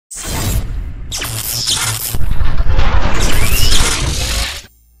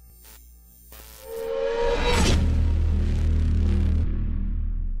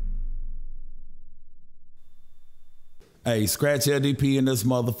Hey, scratch LDP in this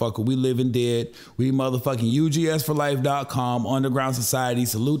motherfucker. We living dead. We motherfucking UGS4LIFE.com, Underground Society.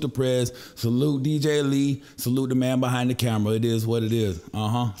 Salute the press. Salute DJ Lee. Salute the man behind the camera. It is what it is.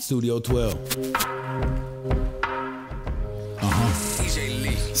 Studio 12. DJ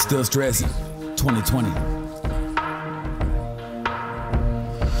Lee. Still stressing. 2020.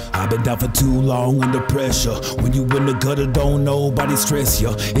 I've been down for too long under pressure. When you in the gutter, don't nobody stress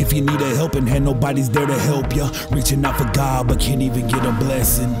ya. If you need a helping hand, nobody's there to help ya. Reaching out for God, but can't even get a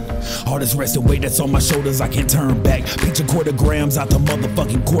blessing. All this resting weight that's on my shoulders, I can't turn back. Picture quarter grams out the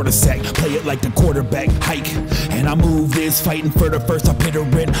motherfucking quarter sack. Play it like the quarterback, hike. And I move this, fighting for the first, I pay the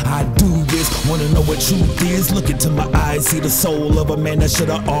rent. I do this, wanna know what truth is. Look into my eyes, see the soul of a man that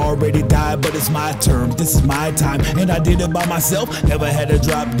should've already died. But it's my turn, this is my time. And I did it by myself, never had to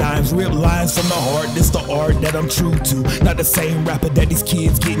drop dimes. Rip lines from the heart, this the art that I'm true to. Not the same rapper that these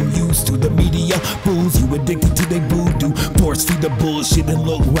kids getting used to. The media fools you, addicted to their voodoo. Force feed the bullshit and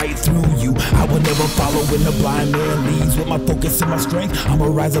look right through you. I will never follow when the blind man leads. With my focus and my strength, I'ma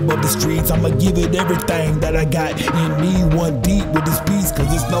rise above the streets. I'ma give it everything that I got in me. One deep with this beast,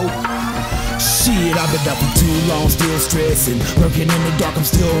 cause it's no shit. I've been up for too long, still stressing. Working in the dark, I'm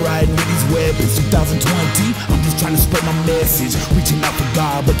still riding with these weapons. 2020, I'm just trying to spread my message. Reaching out for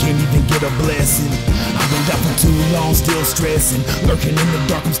God, but can't even get a blessing. I've been down for too long, still stressing. Lurking in the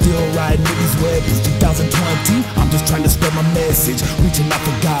dark, I'm still riding with these weapons. 2020, I'm just trying to spread my message. Reaching out for